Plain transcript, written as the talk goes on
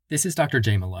This is Dr.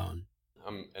 Jay Malone.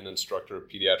 I'm an instructor of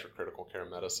pediatric critical care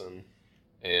medicine,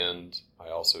 and I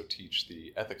also teach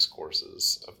the ethics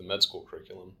courses of the med school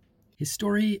curriculum. His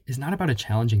story is not about a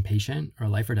challenging patient or a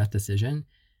life or death decision,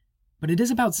 but it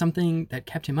is about something that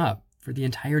kept him up for the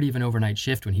entirety of an overnight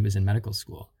shift when he was in medical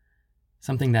school.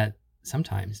 Something that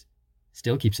sometimes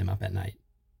still keeps him up at night.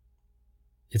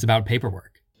 It's about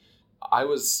paperwork. I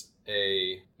was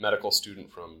a medical student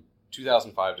from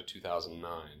 2005 to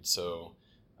 2009, so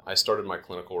I started my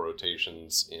clinical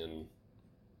rotations in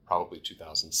probably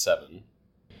 2007.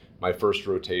 My first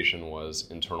rotation was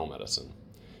internal medicine,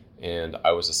 and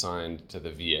I was assigned to the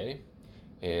VA,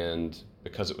 and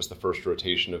because it was the first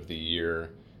rotation of the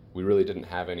year, we really didn't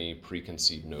have any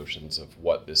preconceived notions of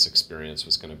what this experience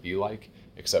was going to be like,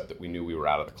 except that we knew we were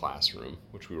out of the classroom,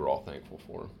 which we were all thankful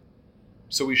for.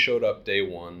 So we showed up day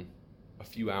one, a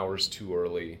few hours too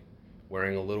early,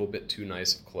 wearing a little bit too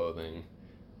nice of clothing,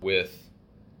 with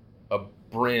a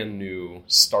brand new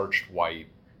starched white,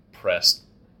 pressed,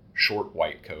 short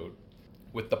white coat,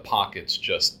 with the pockets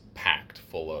just packed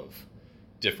full of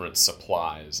different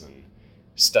supplies and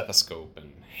stethoscope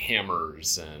and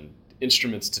hammers and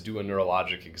instruments to do a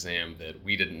neurologic exam that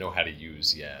we didn't know how to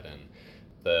use yet, and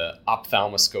the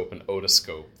ophthalmoscope and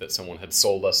otoscope that someone had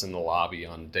sold us in the lobby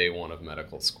on day one of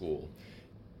medical school.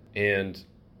 And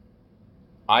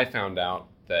I found out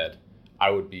that I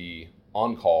would be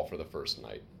on call for the first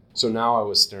night. So now I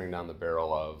was staring down the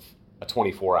barrel of a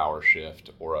 24-hour shift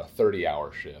or a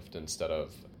 30-hour shift instead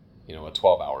of, a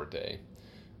 12-hour day.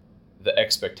 The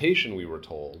expectation, we were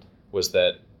told, was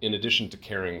that in addition to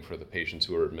caring for the patients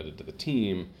who were admitted to the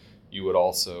team, you would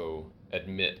also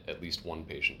admit at least one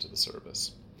patient to the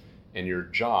service. And your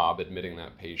job admitting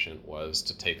that patient was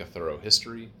to take a thorough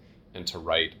history and to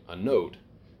write a note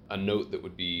that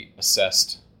would be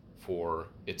assessed for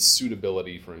its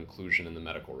suitability for inclusion in the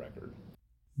medical record.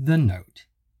 The note.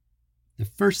 The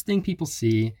first thing people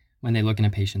see when they look in a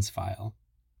patient's file.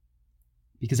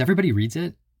 Because everybody reads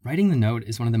it, writing the note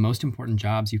is one of the most important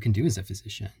jobs you can do as a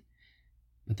physician.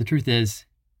 But the truth is,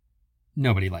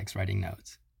 nobody likes writing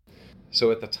notes.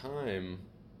 So at the time,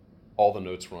 all the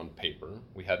notes were on paper.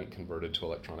 We hadn't converted to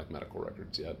electronic medical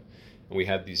records yet. And we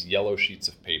had these yellow sheets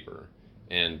of paper,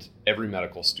 and every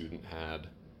medical student had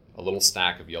a little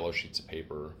stack of yellow sheets of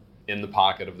paper in the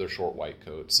pocket of their short white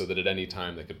coat, so that at any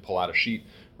time they could pull out a sheet,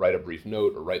 write a brief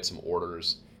note, or write some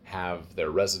orders, have their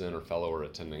resident or fellow or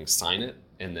attending sign it,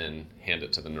 and then hand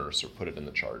it to the nurse or put it in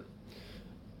the chart.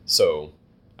 So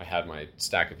I had my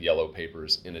stack of yellow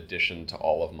papers in addition to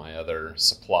all of my other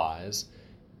supplies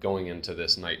going into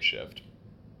this night shift.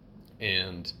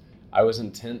 And I was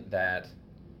intent that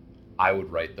I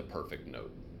would write the perfect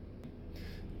note.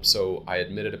 So I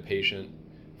admitted a patient.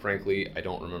 Frankly, I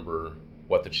don't remember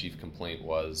what the chief complaint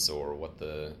was or what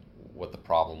the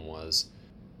problem was,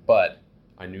 but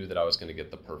I knew that I was going to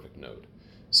get the perfect note.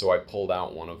 So I pulled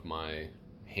out one of my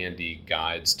handy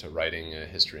guides to writing a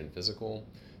history and physical,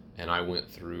 and I went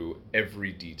through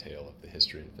every detail of the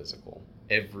history and physical,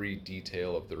 every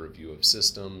detail of the review of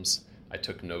systems. I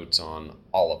took notes on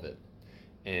all of it.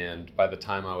 And by the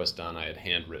time I was done, I had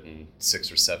handwritten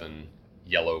 6 or 7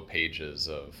 yellow pages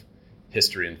of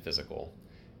history and physical.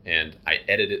 And I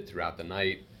edited it throughout the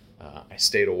night. I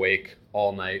stayed awake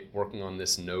all night working on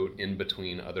this note in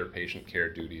between other patient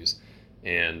care duties.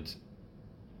 And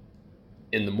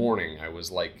in the morning, I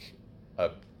was like a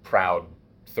proud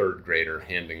third grader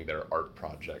handing their art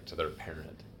project to their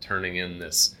parent, turning in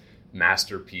this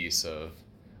masterpiece of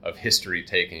history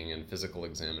taking and physical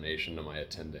examination to my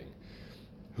attending,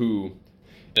 who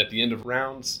at the end of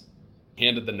rounds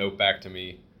handed the note back to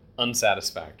me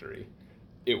unsatisfactory.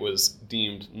 It was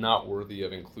deemed not worthy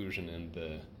of inclusion in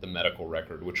the medical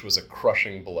record, which was a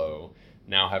crushing blow,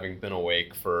 now having been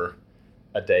awake for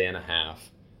a day and a half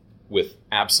with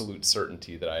absolute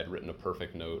certainty that I had written a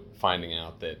perfect note, finding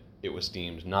out that it was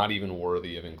deemed not even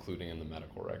worthy of including in the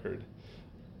medical record.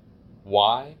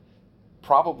 Why?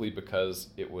 Probably because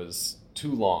it was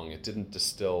too long. It didn't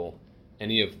distill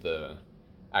any of the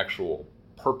actual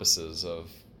purposes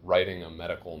of writing a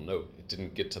medical note. It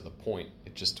didn't get to the point.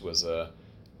 It just was a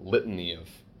litany of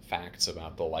facts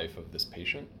about the life of this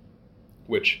patient,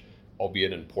 which,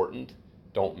 albeit important,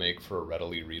 don't make for a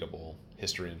readily readable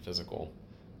history and physical.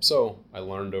 So I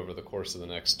learned over the course of the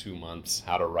next 2 months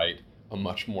how to write a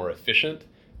much more efficient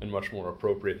and much more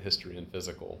appropriate history and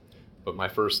physical. But my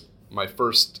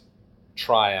first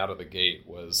try out of the gate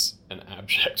was an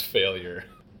abject failure.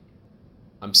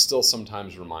 I'm still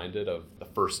sometimes reminded of the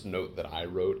first note that I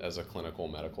wrote as a clinical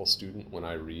medical student when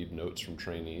I read notes from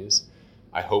trainees.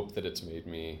 I hope that it's made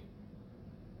me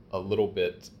a little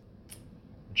bit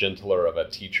gentler of a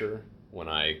teacher when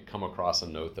I come across a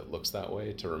note that looks that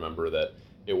way, to remember that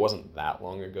it wasn't that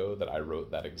long ago that I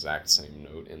wrote that exact same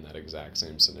note in that exact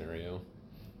same scenario.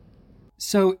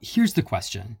 So here's the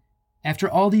question. After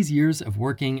all these years of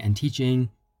working and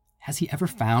teaching, has he ever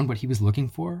found what he was looking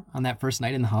for on that first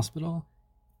night in the hospital?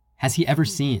 Has he ever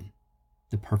seen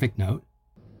the perfect note?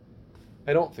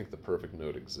 I don't think the perfect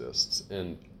note exists,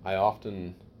 and I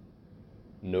often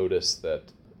notice that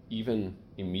even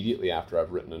immediately after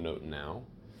I've written a note now,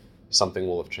 something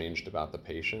will have changed about the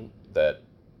patient that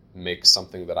makes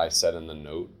something that I said in the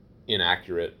note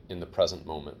inaccurate in the present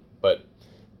moment. But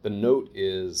the note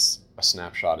is a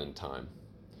snapshot in time.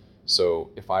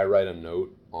 So if I write a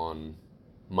note on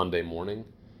Monday morning,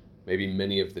 maybe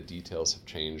many of the details have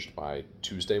changed by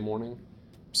Tuesday morning.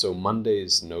 So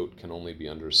Monday's note can only be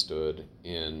understood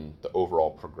in the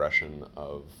overall progression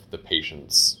of the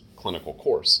patient's clinical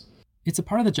course. It's a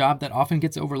part of the job that often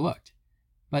gets overlooked.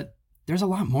 But there's a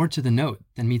lot more to the note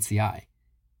than meets the eye.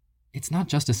 It's not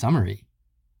just a summary.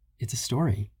 It's a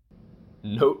story.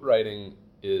 Note writing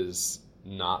is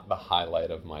not the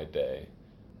highlight of my day.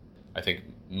 I think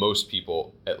most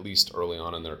people, at least early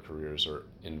on in their careers, are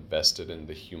invested in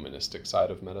the humanistic side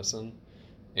of medicine.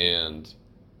 And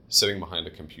sitting behind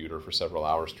a computer for several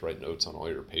hours to write notes on all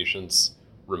your patients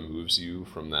removes you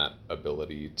from that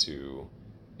ability to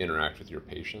interact with your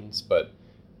patients. But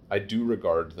I do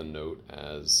regard the note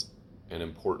as an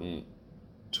important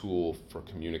tool for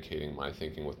communicating my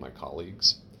thinking with my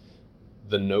colleagues.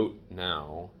 The note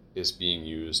now is being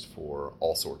used for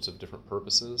all sorts of different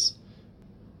purposes.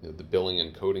 The billing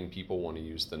and coding people want to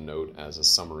use the note as a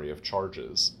summary of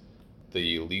charges.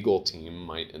 The legal team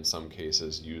might, in some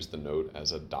cases, use the note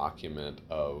as a document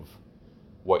of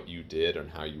what you did and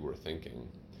how you were thinking.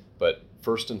 But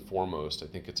first and foremost, I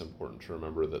think it's important to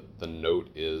remember that the note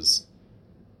is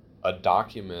a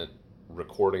document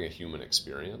recording a human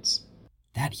experience.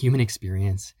 That human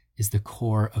experience is the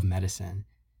core of medicine.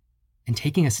 And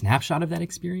taking a snapshot of that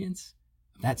experience,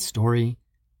 of that story,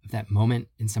 of that moment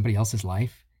in somebody else's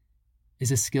life,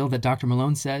 is a skill that Dr.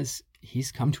 Malone says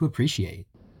he's come to appreciate.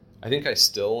 I think I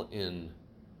still, in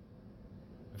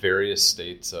various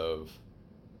states of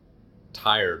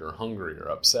tired or hungry or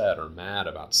upset or mad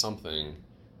about something,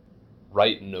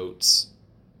 write notes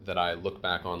that I look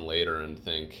back on later and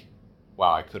think,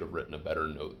 wow, I could have written a better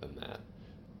note than that.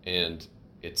 And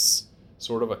it's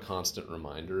sort of a constant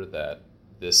reminder that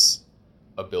this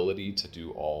ability to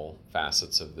do all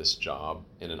facets of this job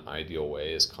in an ideal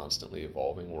way is constantly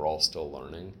evolving. We're all still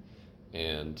learning.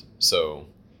 And so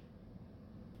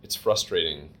it's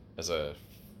frustrating as a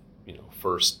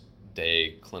first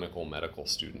day clinical medical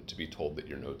student to be told that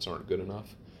your notes aren't good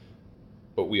enough.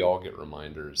 But we all get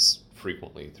reminders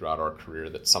frequently throughout our career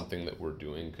that something that we're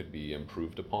doing could be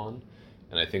improved upon.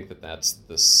 And I think that that's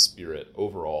the spirit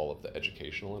overall of the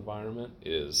educational environment,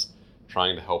 is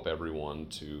trying to help everyone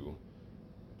to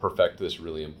perfect this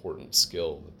really important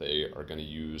skill that they are going to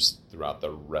use throughout the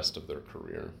rest of their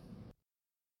career.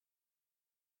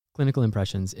 Clinical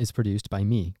Impressions is produced by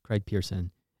me, Craig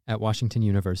Pearson, at Washington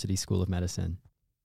University School of Medicine.